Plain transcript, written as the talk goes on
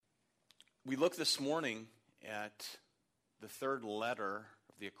We look this morning at the third letter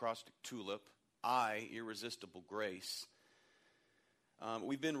of the acrostic tulip, I, Irresistible Grace.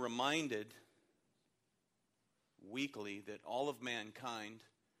 We've been reminded weekly that all of mankind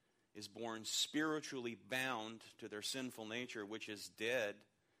is born spiritually bound to their sinful nature, which is dead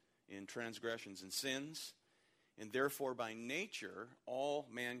in transgressions and sins, and therefore by nature all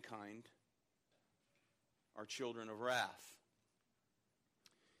mankind are children of wrath.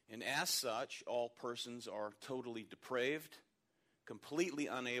 And as such, all persons are totally depraved, completely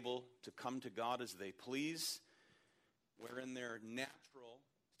unable to come to God as they please, where in their natural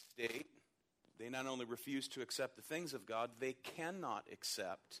state, they not only refuse to accept the things of God, they cannot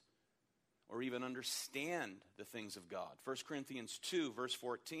accept or even understand the things of God. 1 Corinthians 2, verse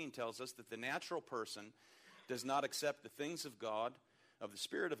 14 tells us that the natural person does not accept the things of God, of the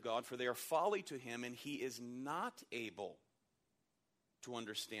Spirit of God, for they are folly to him, and he is not able to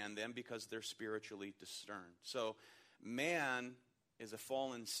understand them because they're spiritually discerned. So man, as a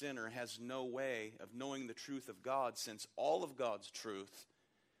fallen sinner, has no way of knowing the truth of God, since all of God's truth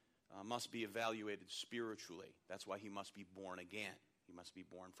must be evaluated spiritually. That's why he must be born again. He must be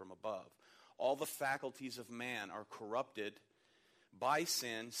born from above. All the faculties of man are corrupted by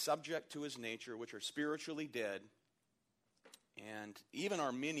sin, subject to his nature, which are spiritually dead. And even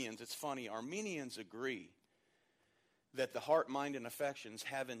Arminians, it's funny, Arminians agree that the heart, mind, and affections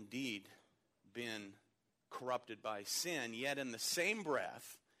have indeed been corrupted by sin, yet in the same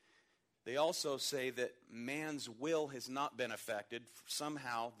breath, they also say that man's will has not been affected.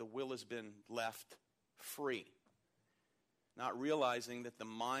 Somehow, the will has been left free, not realizing that the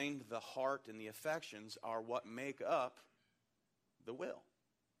mind, the heart, and the affections are what make up the will.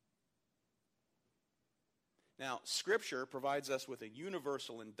 Now, Scripture provides us with a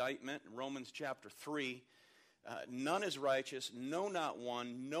universal indictment in Romans chapter 3. None is righteous, no, not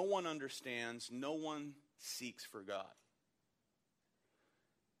one. No one understands, no one seeks for God.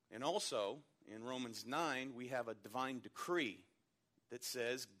 And also, in Romans 9, we have a divine decree that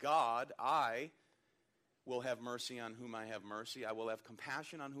says, God, I will have mercy on whom I have mercy. I will have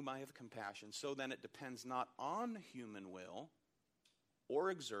compassion on whom I have compassion. So then it depends not on human will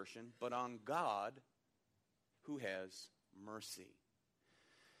or exertion, but on God who has mercy.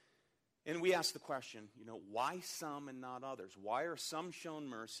 And we ask the question, why some and not others? Why are some shown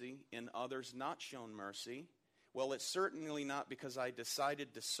mercy and others not shown mercy? Well, it's certainly not because I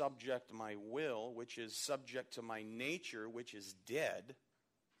decided to subject my will, which is subject to my nature, which is dead,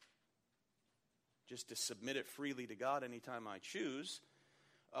 just to submit it freely to God anytime I choose,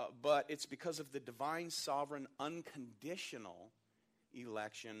 but it's because of the divine, sovereign, unconditional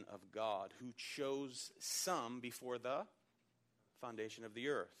election of God, who chose some before the foundation of the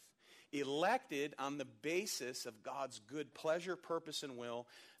earth. Elected on the basis of God's good pleasure, purpose, and will,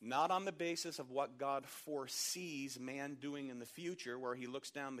 not on the basis of what God foresees man doing in the future, where he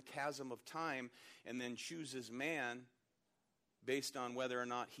looks down the chasm of time and then chooses man based on whether or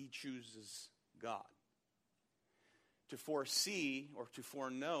not he chooses God. To foresee or to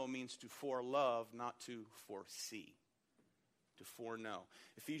foreknow means to forelove, not to foresee. To foreknow.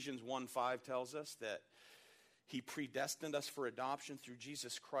 Ephesians 1:5 tells us that he predestined us for adoption through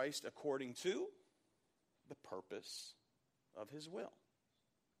Jesus Christ according to the purpose of his will.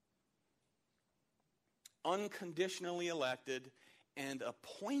 Unconditionally elected and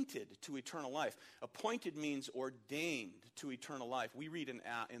appointed to eternal life. Appointed means ordained to eternal life. We read in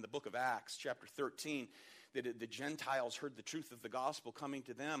the book of Acts, chapter 13, that the Gentiles heard the truth of the gospel coming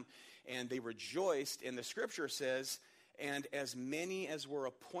to them, and they rejoiced. And the scripture says, and as many as were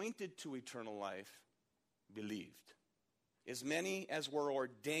appointed to eternal life believed. As many as were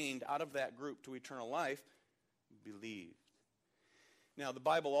ordained out of that group to eternal life believed. Now, the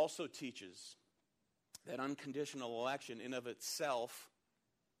Bible also teaches that unconditional election in of itself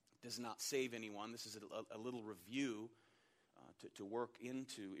does not save anyone. This is a little review to work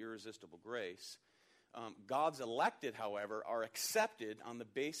into irresistible grace. God's elected, however, are accepted on the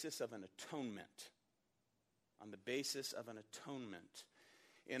basis of an atonement. On the basis of an atonement.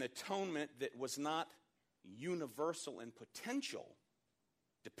 An atonement that was not universal in potential,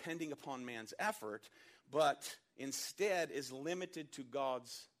 depending upon man's effort, but instead is limited to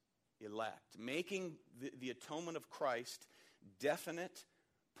God's elect, making the atonement of Christ definite,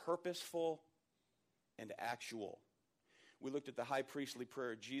 purposeful, and actual. We looked at the high priestly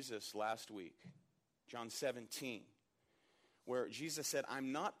prayer of Jesus last week, John 17, where Jesus said,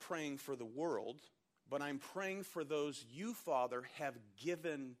 I'm not praying for the world, but I'm praying for those you, Father, have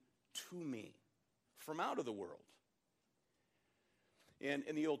given to me from out of the world. In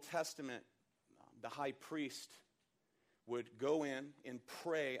the Old Testament, the high priest would go in and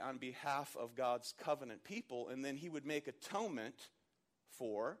pray on behalf of God's covenant people, and then he would make atonement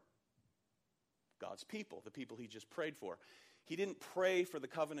for God's people, the people he just prayed for. He didn't pray for the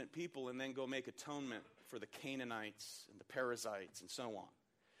covenant people and then go make atonement for the Canaanites and the Perizzites and so on.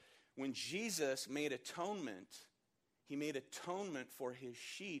 When Jesus made atonement, he made atonement for his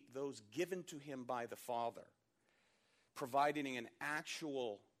sheep, those given to him by the Father, providing an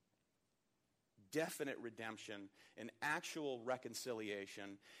actual, definite redemption, an actual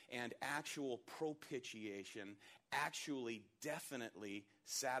reconciliation, and actual propitiation, actually, definitely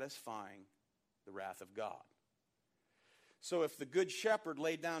satisfying the wrath of God. So if the good shepherd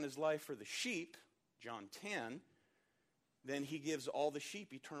laid down his life for the sheep, John 10, then he gives all the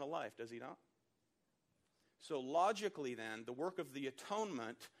sheep eternal life, does he not? So logically then, the work of the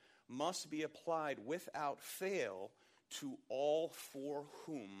atonement must be applied without fail to all for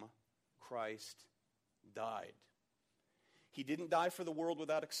whom Christ died. He didn't die for the world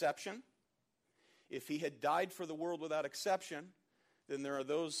without exception. If he had died for the world without exception, then there are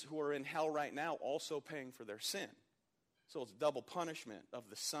those who are in hell right now also paying for their sin. So it's double punishment of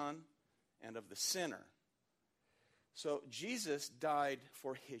the Son and of the sinner. So Jesus died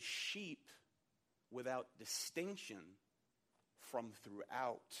for his sheep without distinction from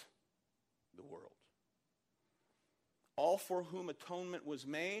throughout the world. All for whom atonement was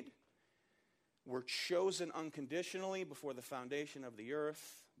made were chosen unconditionally before the foundation of the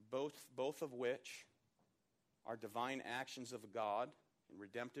earth, both of which are divine actions of God in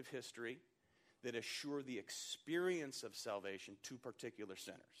redemptive history that assure the experience of salvation to particular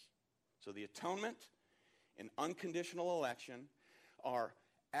sinners. So the atonement and unconditional election are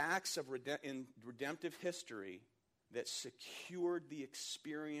acts of in redemptive history that secured the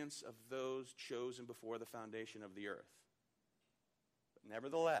experience of those chosen before the foundation of the earth. But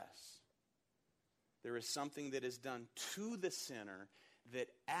nevertheless, there is something that is done to the sinner that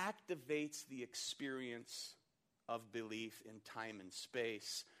activates the experience of belief in time and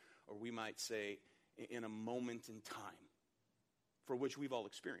space, or we might say in a moment in time, for which we've all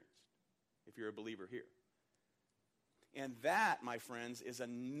experienced, if you're a believer here. And that, my friends, is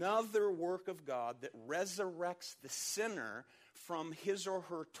another work of God that resurrects the sinner from his or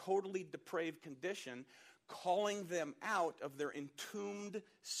her totally depraved condition, calling them out of their entombed,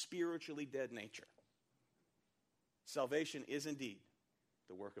 spiritually dead nature. Salvation is indeed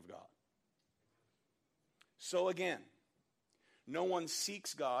the work of God. So again, no one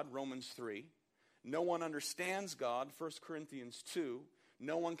seeks God, Romans 3. No one understands God, 1 Corinthians 2.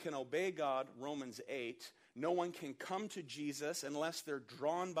 No one can obey God, Romans 8. No one can come to Jesus unless they're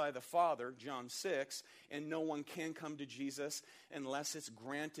drawn by the Father, John 6. And no one can come to Jesus unless it's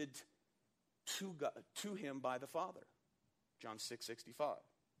granted to him by the Father, John 6:65.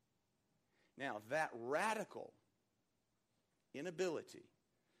 Now, that radical inability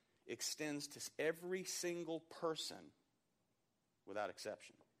extends to every single person without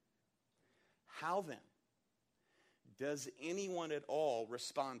exception. How then does anyone at all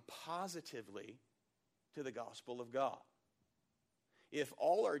respond positively to the gospel of God? If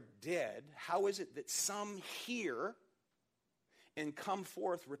all are dead, how is it that some hear and come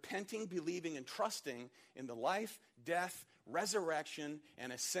forth repenting, believing, and trusting in the life, death, resurrection,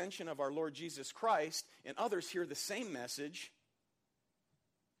 and ascension of our Lord Jesus Christ, and others hear the same message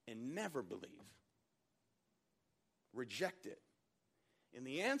and never believe, reject it? And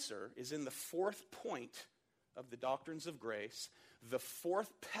the answer is in the fourth point of the Doctrines of Grace, the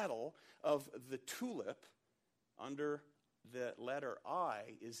fourth petal of the tulip under the letter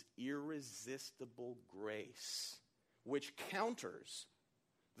I is irresistible grace, which counters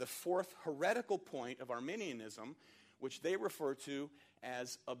the fourth heretical point of Arminianism, which they refer to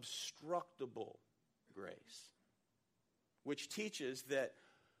as obstructible grace, which teaches that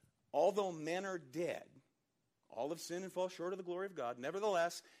although men are dead, all have sinned and fall short of the glory of God,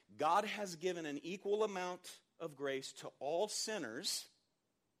 nevertheless, God has given an equal amount of grace to all sinners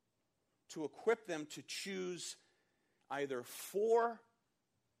to equip them to choose either for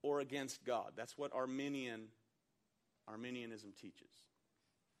or against God. That's what Arminianism teaches.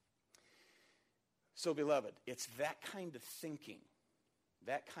 So, beloved, it's that kind of thinking,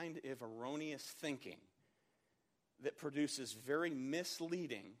 that kind of erroneous thinking, that produces very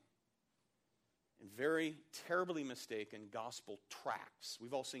misleading and very terribly mistaken gospel tracts.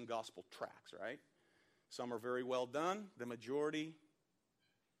 We've all seen gospel tracts, right? Some are very well done. The majority,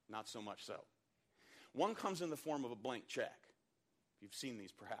 not so much so. One comes in the form of a blank check. You've seen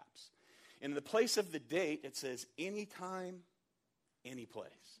these perhaps. In the place of the date, it says anytime, any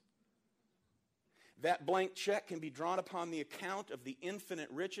place. That blank check can be drawn upon the account of the infinite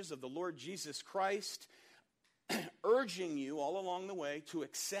riches of the Lord Jesus Christ urging you all along the way to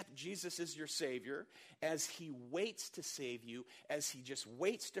accept Jesus as your Savior, as he waits to save you, as he just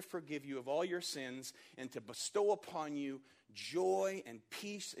waits to forgive you of all your sins and to bestow upon you joy and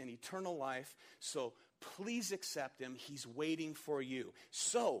peace and eternal life. So please accept him. He's waiting for you.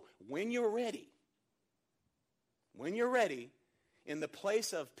 So when you're ready, in the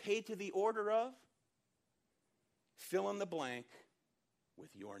place of pay to the order of, fill in the blank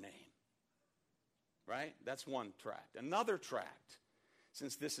with your name. Right? That's one tract. Another tract,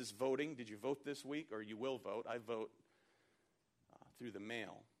 since this is voting, did you vote this week? Or you will vote. I vote through the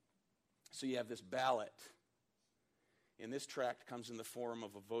mail. So you have this ballot. And this tract comes in the form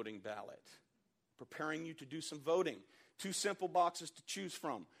of a voting ballot, preparing you to do some voting. 2 simple boxes to choose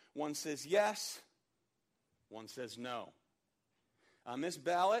from. One says yes, one says no. On this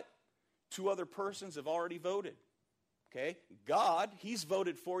ballot, 2 other persons have already voted. Okay? God, he's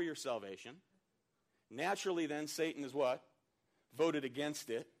voted for your salvation. Naturally, then, Satan is what? Voted against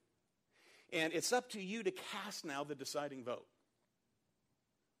it. And it's up to you to cast now the deciding vote.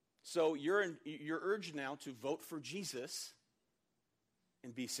 So you're urged now to vote for Jesus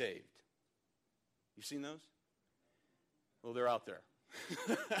and be saved. You've seen those? Well, they're out there.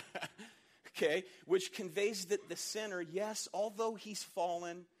 Okay? Which conveys that the sinner, yes, although he's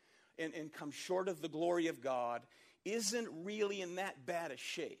fallen and come short of the glory of God, isn't really in that bad a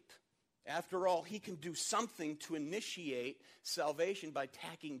shape. After all, he can do something to initiate salvation by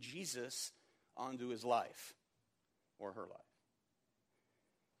tacking Jesus onto his life or her life.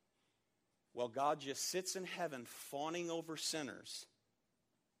 Well, God just sits in heaven fawning over sinners.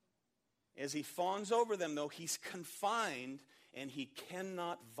 As he fawns over them, though, he's confined and he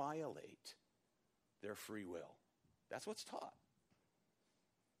cannot violate their free will. That's what's taught.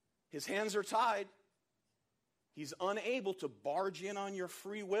 His hands are tied. He's unable to barge in on your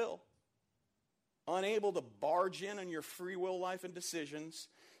free will. Unable to barge in on your free will life and decisions.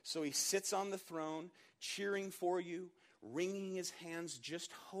 So he sits on the throne, cheering for you, wringing his hands,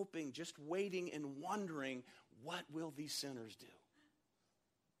 just hoping, just waiting and wondering, what will these sinners do?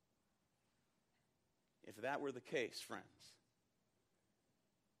 If that were the case, friends,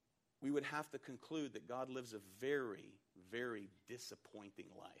 we would have to conclude that God lives a very, very disappointing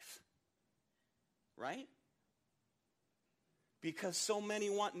life. Right? Because so many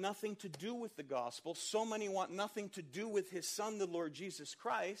want nothing to do with the gospel. So many want nothing to do with his Son, the Lord Jesus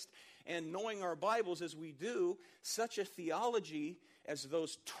Christ. And knowing our Bibles as we do, such a theology as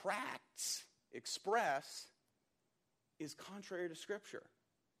those tracts express is contrary to Scripture.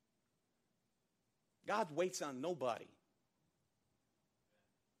 God waits on nobody.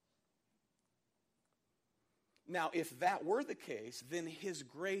 Now, if that were the case, then his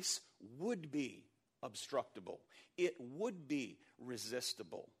grace would be obstructible. It would be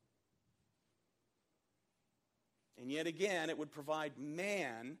resistible. And yet again, it would provide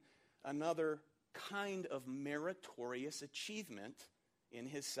man another kind of meritorious achievement in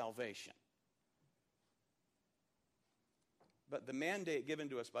his salvation. But the mandate given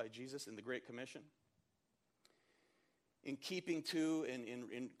to us by Jesus in the Great Commission, in keeping to and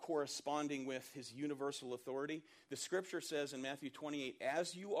in corresponding with his universal authority, the Scripture says in Matthew 28,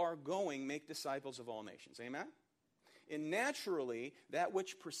 as you are going, make disciples of all nations. Amen? And naturally, that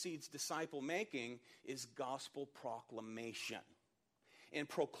which precedes disciple making is gospel proclamation. And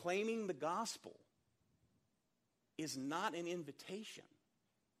proclaiming the gospel is not an invitation.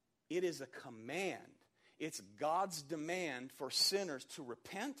 It is a command. It's God's demand for sinners to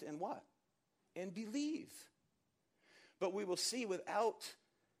repent and what? And believe. But we will see without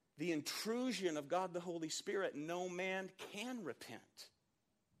the intrusion of God the Holy Spirit, no man can repent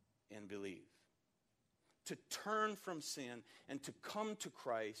and believe. To turn from sin and to come to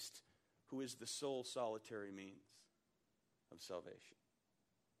Christ, who is the sole solitary means of salvation.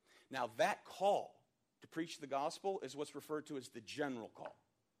 Now that call to preach the gospel is what's referred to as the general call.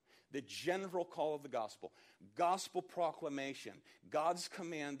 The general call of the gospel. Gospel proclamation. God's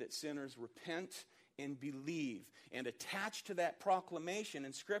command that sinners repent and believe. And attached to that proclamation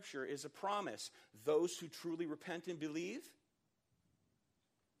in Scripture is a promise. Those who truly repent and believe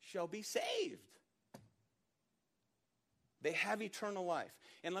shall be saved. They have eternal life.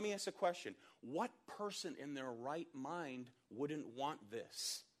 And let me ask a question. What person in their right mind wouldn't want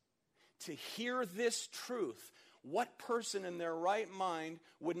this? To hear this truth, what person in their right mind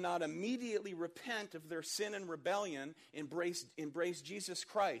would not immediately repent of their sin and rebellion, embrace Jesus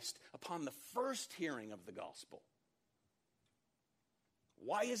Christ upon the first hearing of the gospel?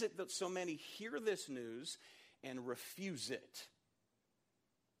 Why is it that so many hear this news and refuse it?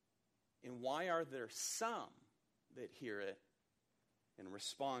 And why are there some that hear it and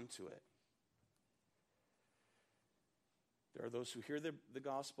respond to it? There are those who hear the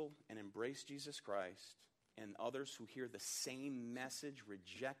gospel and embrace Jesus Christ, and others who hear the same message,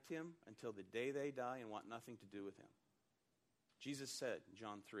 reject him until the day they die and want nothing to do with him. Jesus said in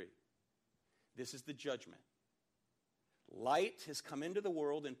John 3, this is the judgment. Light has come into the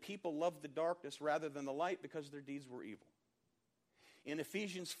world, and people love the darkness rather than the light because their deeds were evil. In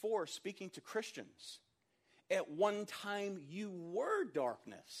Ephesians 4, speaking to Christians, at one time you were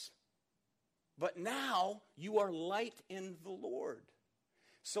darkness, but now you are light in the Lord.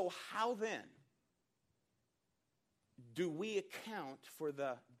 So how then do we account for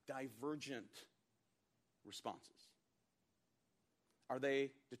the divergent responses? Are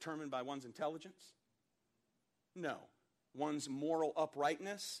they determined by one's intelligence? No. One's moral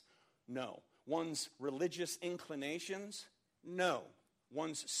uprightness? No. One's religious inclinations? No.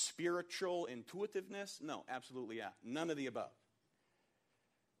 One's spiritual intuitiveness? No, absolutely not. None of the above.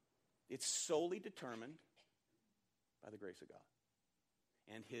 It's solely determined by the grace of God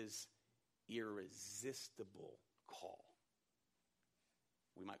and his irresistible call.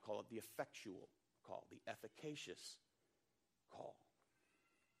 We might call it the effectual call, the efficacious call.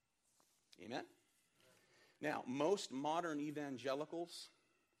 Amen? Now, most modern evangelicals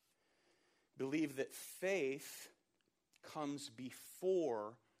believe that faith comes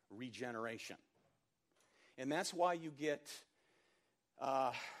before regeneration. And that's why you get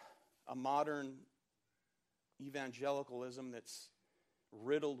a modern evangelicalism that's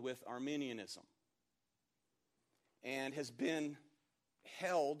riddled with Arminianism and has been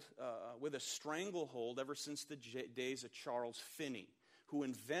held with a stranglehold ever since the days of Charles Finney, who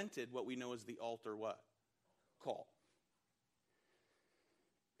invented what we know as the altar what? Call.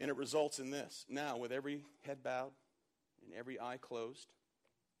 And it results in this. Now, with every head bowed and every eye closed,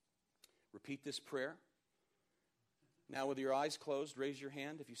 repeat this prayer. Now, with your eyes closed, raise your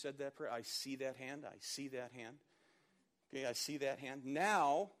hand. If you said that prayer, I see that hand. I see that hand. Okay, I see that hand.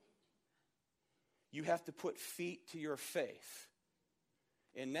 Now, you have to put feet to your faith.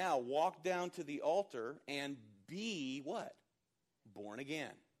 And now, walk down to the altar and be what? Born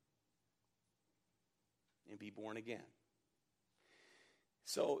again. And be born again.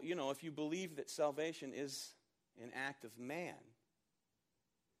 So, if you believe that salvation is an act of man,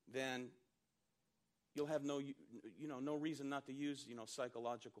 then you'll have no reason not to use,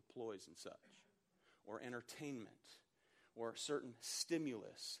 psychological ploys and such, or entertainment, or certain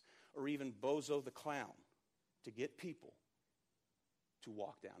stimulus, or even Bozo the Clown to get people to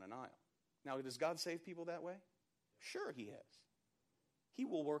walk down an aisle. Now, does God save people that way? Sure he has. He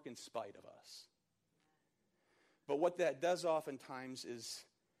will work in spite of us. But what that does oftentimes is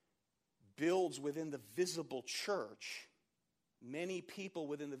builds within the visible church many people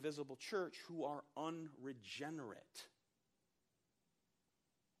within the visible church who are unregenerate.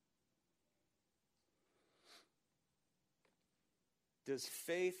 Does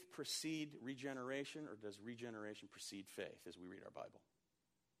faith precede regeneration, or does regeneration precede faith as we read our Bible?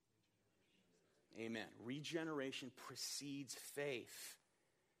 Amen. Regeneration precedes faith.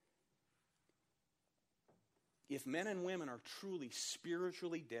 If men and women are truly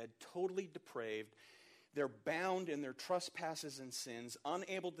spiritually dead, totally depraved, they're bound in their trespasses and sins,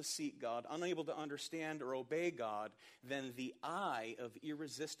 unable to seek God, unable to understand or obey God, then the eye of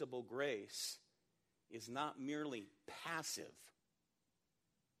irresistible grace is not merely passive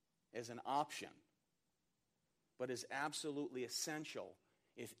as an option, but is absolutely essential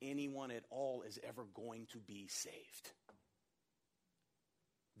if anyone at all is ever going to be saved.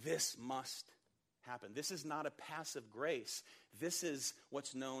 This must happen. This is not a passive grace. This is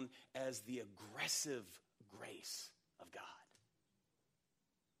what's known as the aggressive grace of God.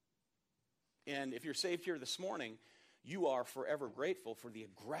 And if you're saved here this morning, you are forever grateful for the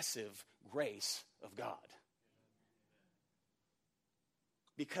aggressive grace of God.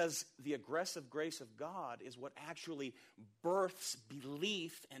 Because the aggressive grace of God is what actually births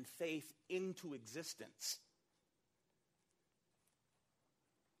belief and faith into existence.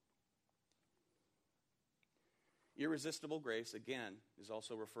 Irresistible grace, again, is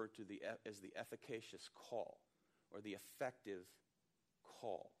also referred to as the efficacious call, or the effective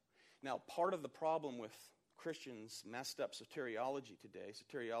call. Now, part of the problem with Christians' messed up soteriology today,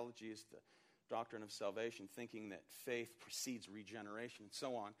 soteriology is the doctrine of salvation, thinking that faith precedes regeneration and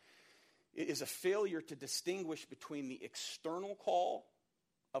so on, it is a failure to distinguish between the external call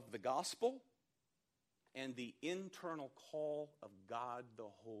of the gospel and the internal call of God the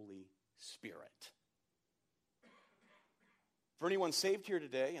Holy Spirit. For anyone saved here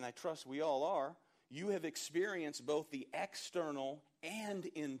today, and I trust we all are, you have experienced both the external and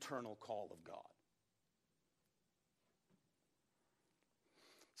internal call of God.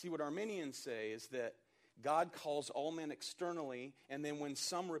 See, what Arminians say is that God calls all men externally, and then when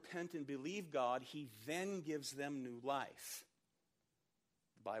some repent and believe God, he then gives them new life.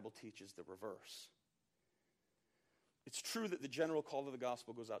 The Bible teaches the reverse. It's true that the general call of the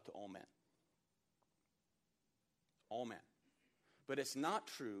gospel goes out to all men. All men. But it's not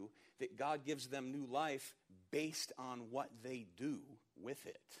true that God gives them new life based on what they do with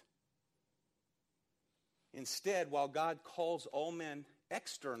it. Instead, while God calls all men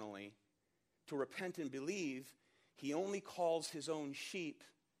externally to repent and believe, he only calls his own sheep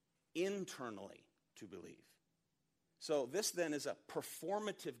internally to believe. So this then is a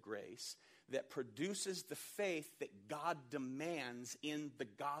performative grace that produces the faith that God demands in the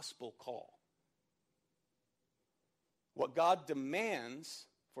gospel call. What God demands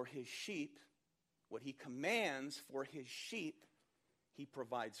for his sheep, what he commands for his sheep, he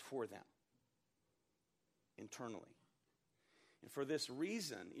provides for them internally. And for this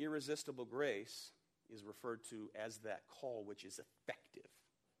reason, irresistible grace is referred to as that call which is effective,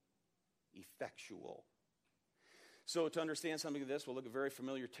 effectual. So to understand something of this, we'll look at very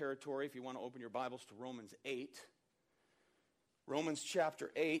familiar territory. If you want to open your Bibles to Romans 8. Romans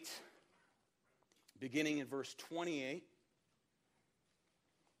chapter 8, beginning in verse 28.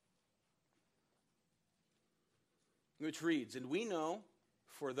 Which reads, "And we know,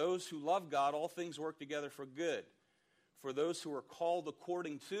 for those who love God, all things work together for good. For those who are called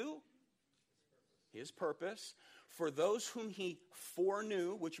according to his purpose. For those whom he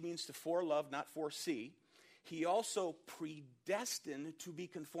foreknew," which means to forelove, not foresee, "he also predestined to be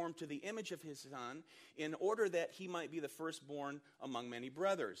conformed to the image of his Son, in order that he might be the firstborn among many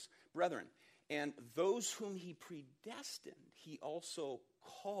brethren. And those whom he predestined, he also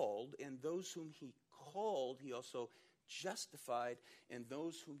called. And those whom he called, he also justified. And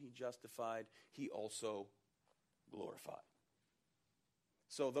those whom he justified, he also glorified."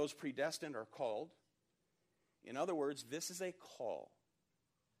 So those predestined are called. In other words, this is a call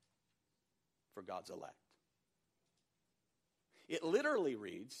for God's elect. It literally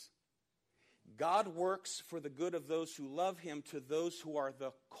reads, "God works for the good of those who love him, to those who are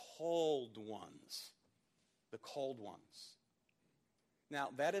the called ones." The called ones. Now,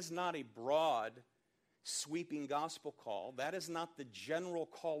 that is not a broad, sweeping gospel call. That is not the general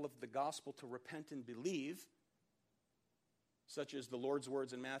call of the gospel to repent and believe, such as the Lord's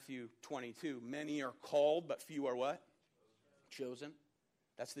words in Matthew 22. "Many are called, but few are" what? Chosen.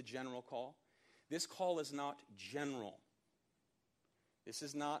 That's the general call. This call is not general. This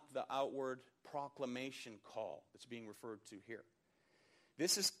is not the outward proclamation call that's being referred to here.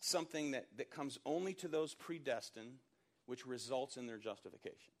 This is something that comes only to those predestined, which results in their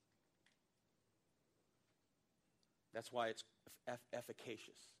justification. That's why it's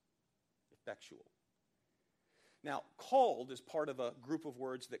efficacious, effectual. Now, called is part of a group of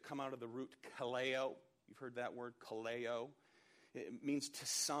words that come out of the root kaleo. You've heard that word, kaleo. It means to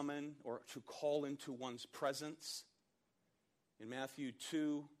summon or to call into one's presence. In Matthew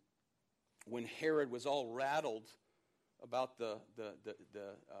 2, when Herod was all rattled about the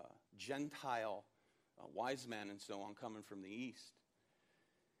Gentile wise men and so on coming from the east,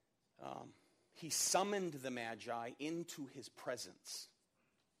 he summoned the Magi into his presence.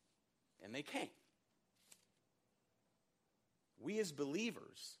 And they came. We as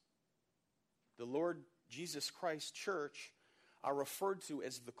believers, the Lord Jesus Christ church, are referred to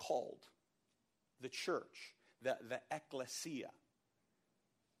as the called, the church, the ecclesia.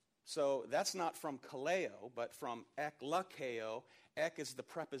 So that's not from kaleo, but from eklakeo. Ek is the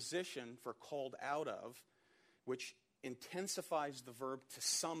preposition for called out of, which intensifies the verb to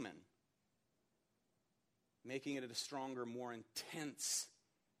summon, making it a stronger, more intense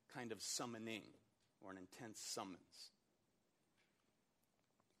kind of summoning, or an intense summons.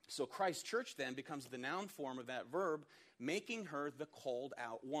 So Christ's church then becomes the noun form of that verb, making her the called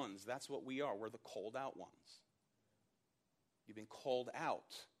out ones. That's what we are. We're the called out ones. You've been called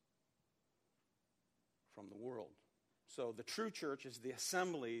out from the world. So the true church is the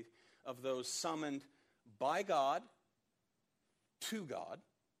assembly of those summoned by God to God.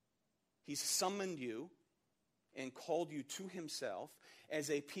 He's summoned you and called you to himself as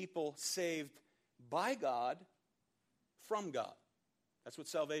a people saved by God from God. That's what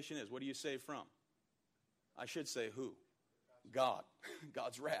salvation is. What do you save from? I should say who? God.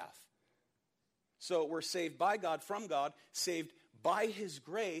 God's wrath. So we're saved by God from God, saved by his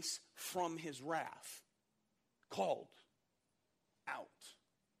grace from his wrath. Called out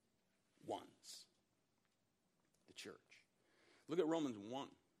ones. The church. Look at Romans 1.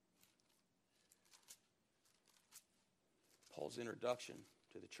 Paul's introduction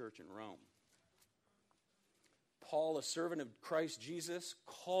to the church in Rome. Paul, a servant of Christ Jesus,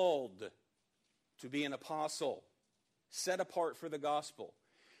 called to be an apostle, set apart for the gospel.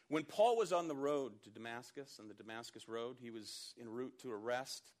 When Paul was on the road to Damascus, on the Damascus road, he was en route to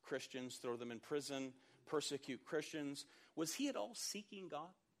arrest Christians, throw them in prison, persecute Christians. Was he at all seeking God?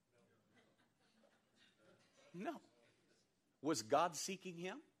 No. Was God seeking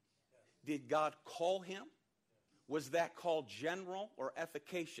him? Did God call him? Was that call general or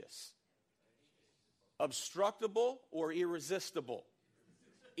efficacious? Obstructible or irresistible?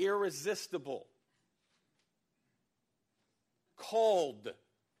 Irresistible. Called.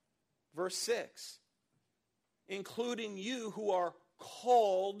 Verse 6. Including you who are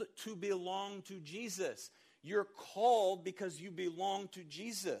called to belong to Jesus. You're called because you belong to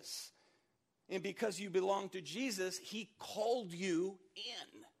Jesus. And because you belong to Jesus, he called you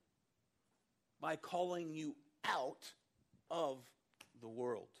in by calling you out of the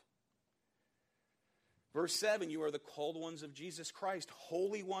world. Verse 7, you are the called ones of Jesus Christ,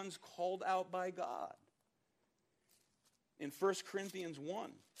 holy ones called out by God. In 1 Corinthians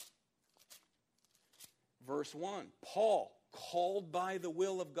 1, verse 1, Paul, called by the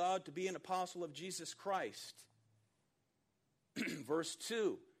will of God to be an apostle of Jesus Christ. Verse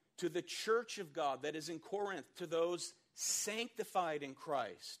 2, to the church of God that is in Corinth, to those sanctified in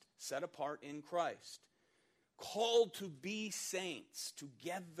Christ, set apart in Christ, called to be saints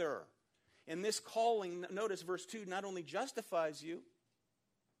together. And this calling, notice verse 2, not only justifies you,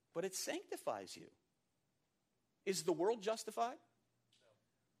 but it sanctifies you. Is the world justified?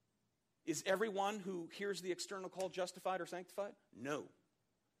 Is everyone who hears the external call justified or sanctified? No.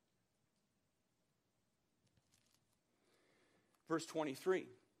 Verse 23,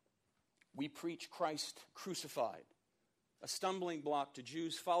 we preach Christ crucified, a stumbling block to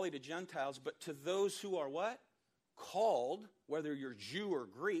Jews, folly to Gentiles, but to those who are what? Called, whether you're Jew or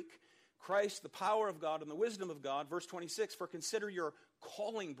Greek, Christ, the power of God and the wisdom of God. Verse 26, for consider your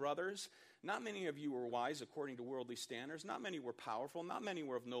calling, brothers. Not many of you were wise according to worldly standards. Not many were powerful. Not many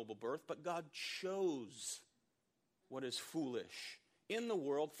were of noble birth. But God chose what is foolish in the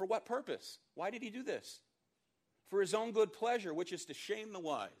world. For what purpose? Why did he do this? For his own good pleasure, which is to shame the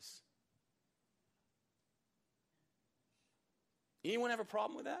wise. Anyone have a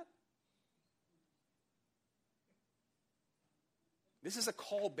problem with that? This is a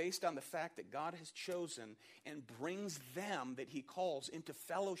call based on the fact that God has chosen and brings them that he calls into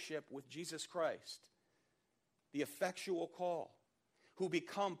fellowship with Jesus Christ. The effectual call. Who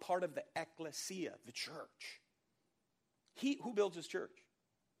become part of the ecclesia, the church. Who builds his church?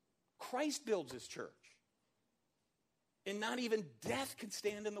 Christ builds his church. And not even death can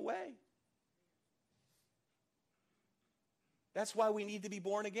stand in the way. That's why we need to be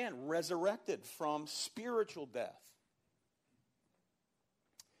born again, resurrected from spiritual death.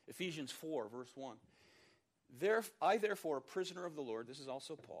 Ephesians 4, verse 1. I, therefore, a prisoner of the Lord, this is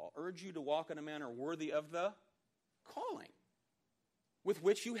also Paul, urge you to walk in a manner worthy of the calling with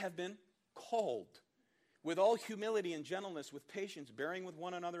which you have been called, with all humility and gentleness, with patience, bearing with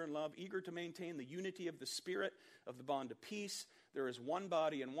one another in love, eager to maintain the unity of the Spirit of the bond of peace. There is one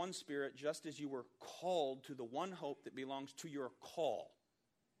body and one Spirit, just as you were called to the one hope that belongs to your call.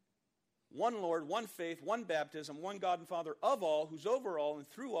 One Lord, one faith, one baptism, one God and Father of all, who's over all and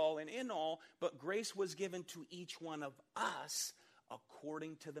through all and in all, but grace was given to each one of us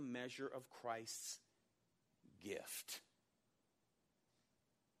according to the measure of Christ's gift.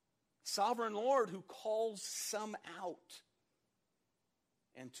 Sovereign Lord who calls some out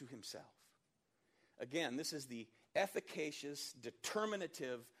and to himself. Again, this is the efficacious,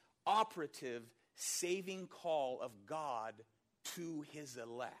 determinative, operative, saving call of God to his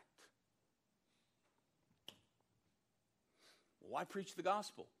elect. Why preach the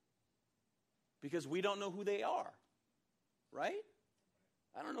gospel? Because we don't know who they are, right?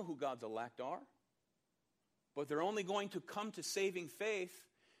 I don't know who God's elect are. But they're only going to come to saving faith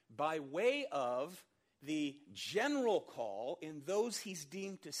by way of the general call, and those he's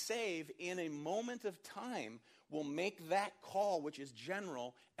deemed to save in a moment of time will make that call, which is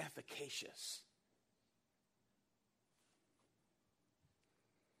general, efficacious.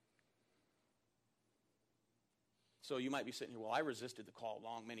 So you might be sitting here, well, I resisted the call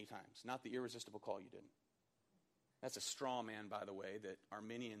many times. Not the irresistible call, you didn't. That's a straw man, by the way, that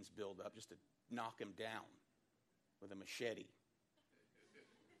Arminians build up just to knock him down with a machete.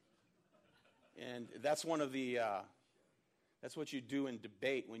 And that's one of the, that's what you do in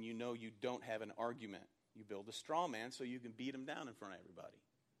debate when you know you don't have an argument. You build a straw man so you can beat him down in front of everybody.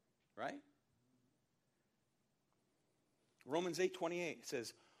 Right? Romans 8:28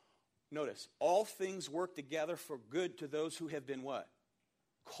 says, notice, all things work together for good to those who have been what?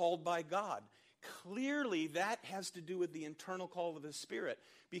 Called by God. clearly that has to do with the internal call of the Spirit.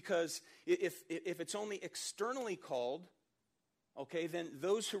 Because if it's only externally called, okay, then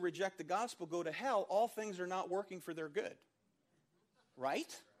those who reject the gospel go to hell. All things are not working for their good.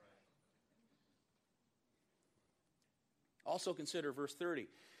 Right? Also consider verse 30.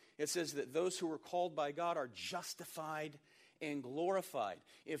 It says that those who are called by God are justified and glorified.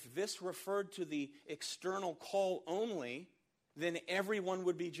 If this referred to the external call only, then everyone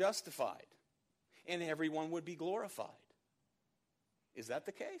would be justified and everyone would be glorified. Is that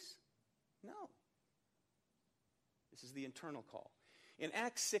the case? No. This is the internal call. In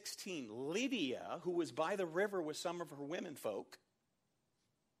Acts 16, Lydia, who was by the river with some of her women folk,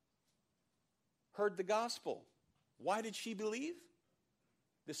 heard the gospel. Why did she believe?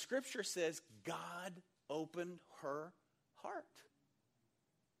 The scripture says God opened her heart.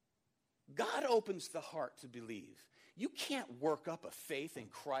 God opens the heart to believe. You can't work up a faith in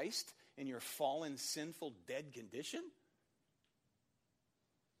Christ in your fallen, sinful, dead condition.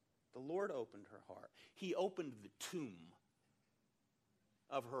 The Lord opened her heart. He opened the tomb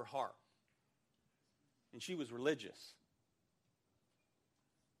of her heart. And she was religious.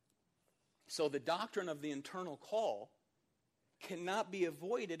 So the doctrine of the internal call cannot be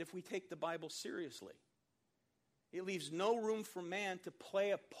avoided if we take the Bible seriously. It leaves no room for man to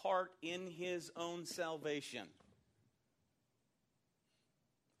play a part in his own salvation.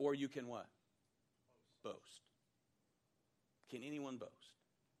 Or you can what? Boast. Can anyone boast?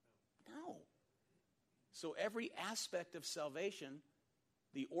 No. So every aspect of salvation,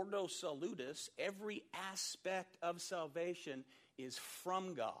 the ordo salutis, every aspect of salvation is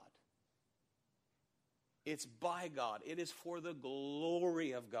from God. It's by God. It is for the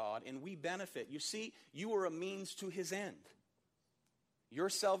glory of God, and we benefit. You see, you are a means to his end. Your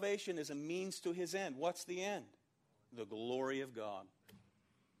salvation is a means to his end. What's the end? The glory of God.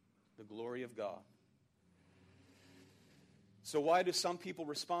 The glory of God. So why do some people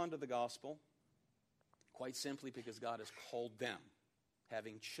respond to the gospel? Quite simply because God has called them,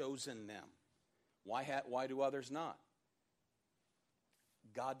 having chosen them. Why do others not?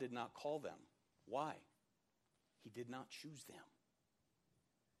 God did not call them. Why? He did not choose them.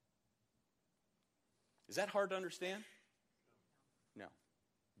 Is that hard to understand? No.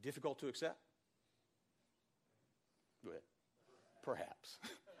 Difficult to accept? Go ahead. Perhaps.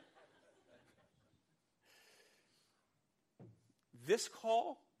 This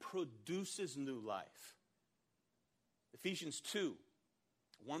call produces new life. Ephesians 2,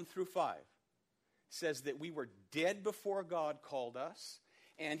 1 through 5 says that we were dead before God called us,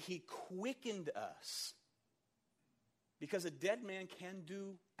 and he quickened us. Because a dead man can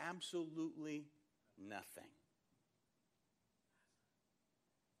do absolutely nothing.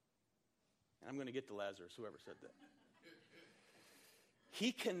 And I'm going to get to Lazarus, whoever said that.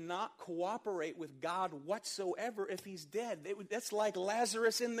 He cannot cooperate with God whatsoever if he's dead. That's like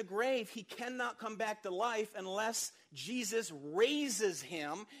Lazarus in the grave. He cannot come back to life unless Jesus raises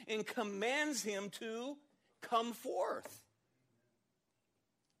him and commands him to come forth.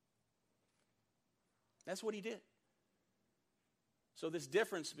 That's what he did. So this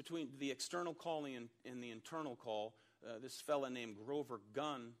difference between the external calling and the internal call, this fella named Grover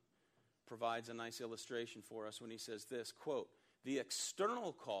Gunn provides a nice illustration for us when he says this, quote, the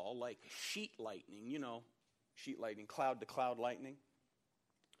external call, like sheet lightning, sheet lightning, cloud-to-cloud lightning,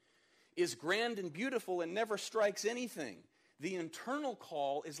 is grand and beautiful and never strikes anything. The internal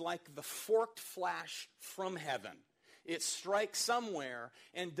call is like the forked flash from heaven. It strikes somewhere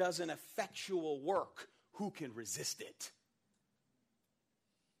and does an effectual work. Who can resist it?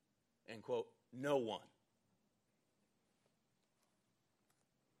 End quote. No one.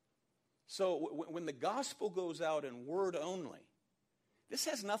 So when the gospel goes out in word only, this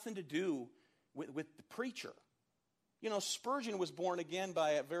has nothing to do with the preacher. Spurgeon was born again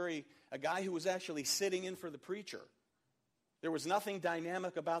by a guy who was actually sitting in for the preacher. There was nothing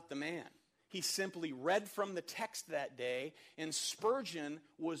dynamic about the man. He simply read from the text that day, and Spurgeon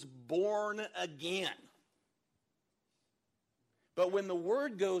was born again. But when the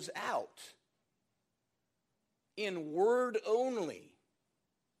word goes out in word only,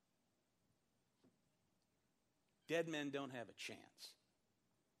 dead men don't have a chance.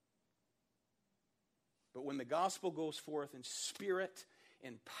 But when the gospel goes forth in spirit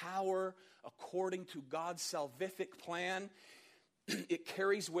and power according to God's salvific plan, it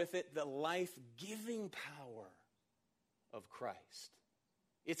carries with it the life-giving power of Christ.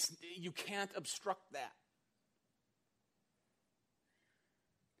 You can't obstruct that.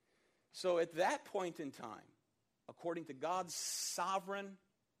 So at that point in time, according to God's sovereign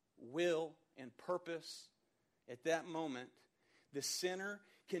will and purpose, at that moment, the sinner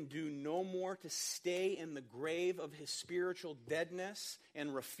can do no more to stay in the grave of his spiritual deadness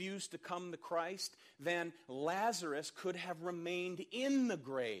and refuse to come to Christ than Lazarus could have remained in the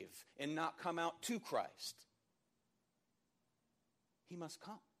grave and not come out to Christ. He must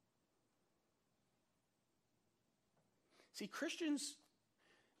come. See, Christians,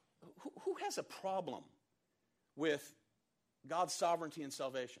 who has a problem with God's sovereignty and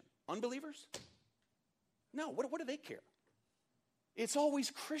salvation? Unbelievers? No, what do they care? It's always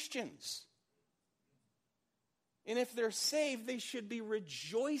Christians. And if they're saved, they should be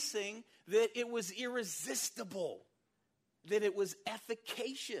rejoicing that it was irresistible, that it was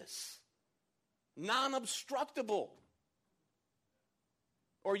efficacious, non-obstructable.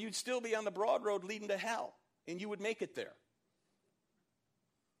 Or you'd still be on the broad road leading to hell, and you would make it there.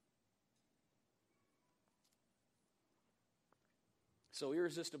 So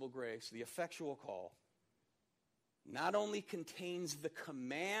irresistible grace, the effectual call, not only contains the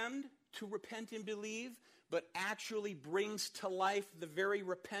command to repent and believe, but actually brings to life the very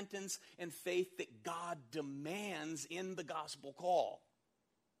repentance and faith that God demands in the gospel call.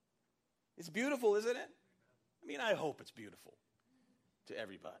 It's beautiful, isn't it? I mean, I hope it's beautiful to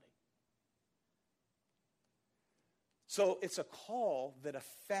everybody. So it's a call that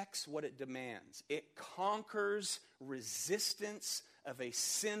affects what it demands. It conquers resistance of a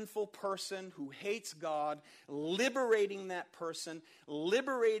sinful person who hates God, liberating that person,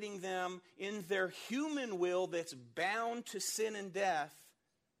 liberating them in their human will that's bound to sin and death,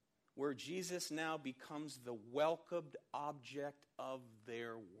 where Jesus now becomes the welcomed object of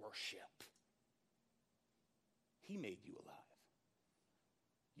their worship. He made you alive.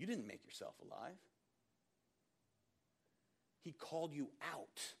 You didn't make yourself alive. He called you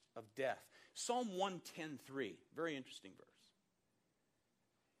out of death. Psalm 110:3, very interesting verse.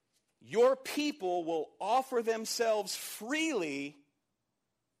 Your people will offer themselves freely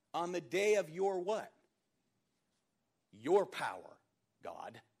on the day of your what? Your power,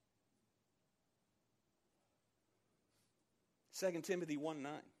 God. 2 Timothy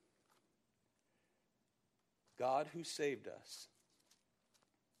 1:9. God who saved us.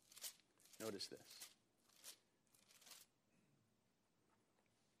 Notice this.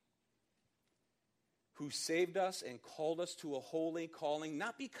 Who saved us and called us to a holy calling,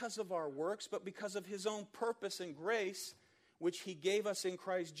 not because of our works, but because of his own purpose and grace, which he gave us in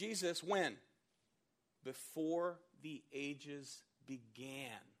Christ Jesus, when? Before the ages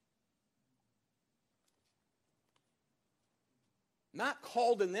began. Not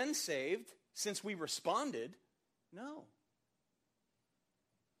called and then saved, since we responded. No.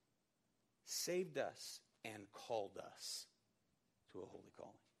 Saved us and called us to a holy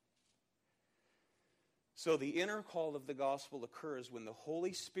calling. So the inner call of the gospel occurs when the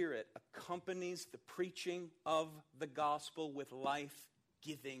Holy Spirit accompanies the preaching of the gospel with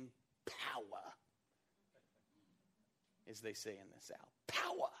life-giving power. As they say in the South,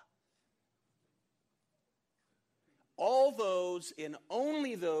 power. All those and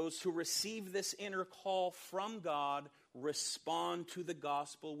only those who receive this inner call from God respond to the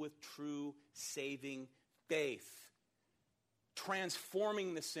gospel with true saving faith.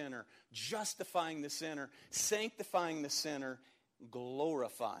 Transforming the sinner, justifying the sinner, sanctifying the sinner,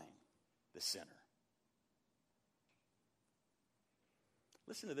 glorifying the sinner.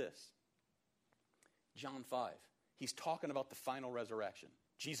 Listen to this. John 5. He's talking about the final resurrection.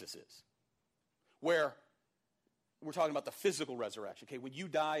 Jesus is. Where we're talking about the physical resurrection. Okay, when you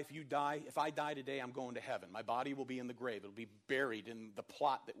die, if I die today, I'm going to heaven. My body will be in the grave. It'll be buried in the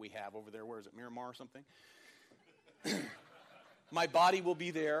plot that we have over there. Where is it, Miramar or something? My body will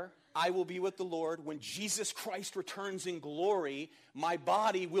be there. I will be with the Lord. When Jesus Christ returns in glory, my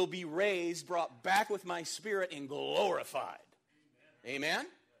body will be raised, brought back with my spirit, and glorified. Amen? Amen?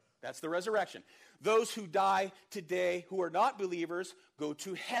 That's the resurrection. Those who die today who are not believers go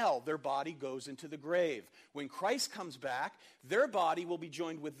to hell. Their body goes into the grave. When Christ comes back, their body will be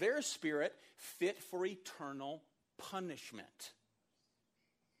joined with their spirit, fit for eternal punishment.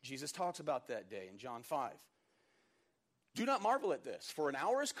 Jesus talks about that day in John 5. Do not marvel at this, for an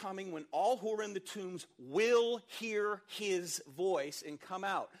hour is coming when all who are in the tombs will hear his voice and come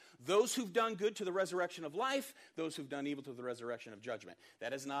out. Those who've done good to the resurrection of life, those who've done evil to the resurrection of judgment.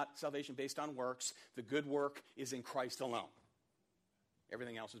 That is not salvation based on works. The good work is in Christ alone.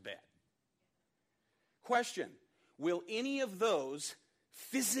 Everything else is bad. Question, will any of those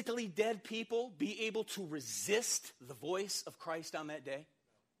physically dead people be able to resist the voice of Christ on that day?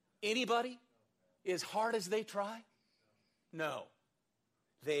 Anybody? As hard as they try? No,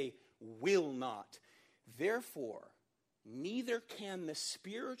 they will not. Therefore, neither can the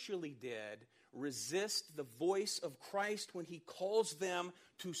spiritually dead resist the voice of Christ when he calls them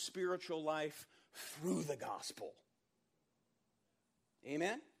to spiritual life through the gospel.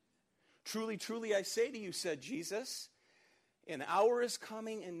 Amen? Truly, truly, I say to you, said Jesus, an hour is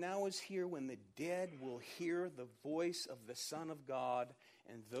coming and now is here when the dead will hear the voice of the Son of God,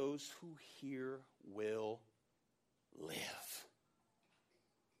 and those who hear will live.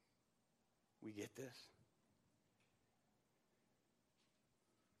 We get this?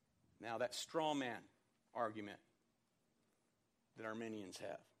 Now, that straw man argument that Arminians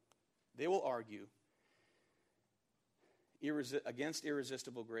have, they will argue against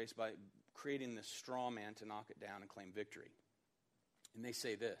irresistible grace by creating this straw man to knock it down and claim victory. And they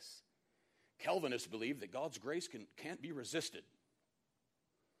say this: Calvinists believe that God's grace can't be resisted.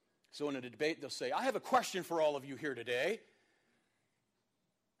 So in a debate, they'll say, I have a question for all of you here today.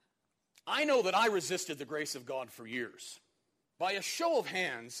 I know that I resisted the grace of God for years. By a show of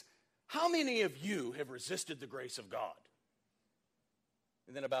hands, how many of you have resisted the grace of God?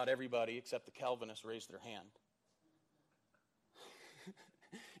 And then about everybody except the Calvinists raised their hand.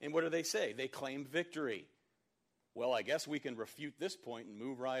 And what do they say? They claim victory. Well, I guess we can refute this point and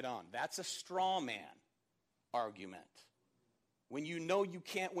move right on. That's a straw man argument. When you know you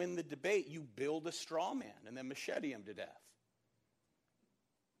can't win the debate, you build a straw man and then machete him to death.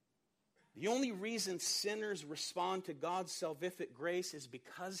 The only reason sinners respond to God's salvific grace is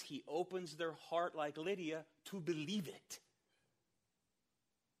because he opens their heart, like Lydia, to believe it.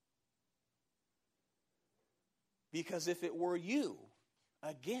 Because if it were you,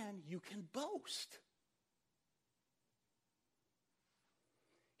 again, you can boast.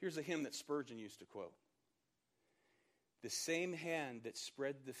 Here's a hymn that Spurgeon used to quote. The same hand that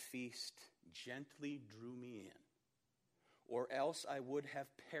spread the feast gently drew me in, or else I would have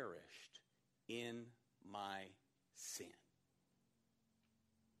perished in my sin.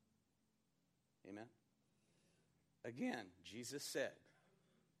 Amen? Again, Jesus said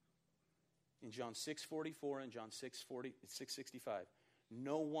in John 6:44 and John 6:65,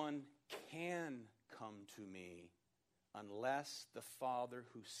 no one can come to me unless the Father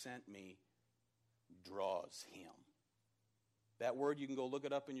who sent me draws him. That word, you can go look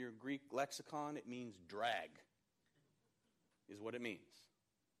it up in your Greek lexicon. It means drag, is what it means.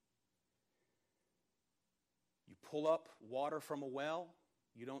 You pull up water from a well.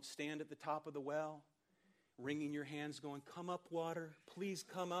 You don't stand at the top of the well, wringing your hands going, come up, water, please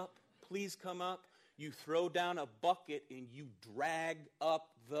come up, please come up. You throw down a bucket and you drag up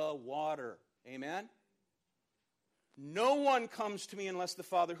the water. Amen? No one comes to me unless the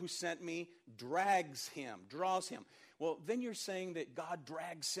Father who sent me drags him, draws him. Well, then you're saying that God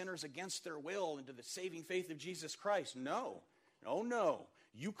drags sinners against their will into the saving faith of Jesus Christ. No. No.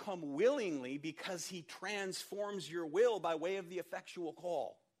 You come willingly because he transforms your will by way of the effectual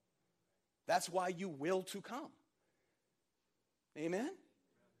call. That's why you will to come. Amen?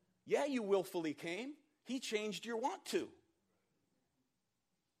 Yeah, you willfully came. He changed your want to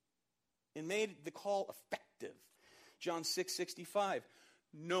and made the call effective. John 6:65,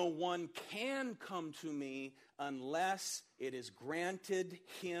 no one can come to me unless it is granted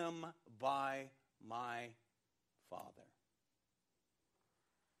him by my Father.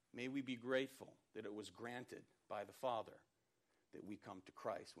 May we be grateful that it was granted by the Father that we come to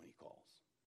Christ when he calls.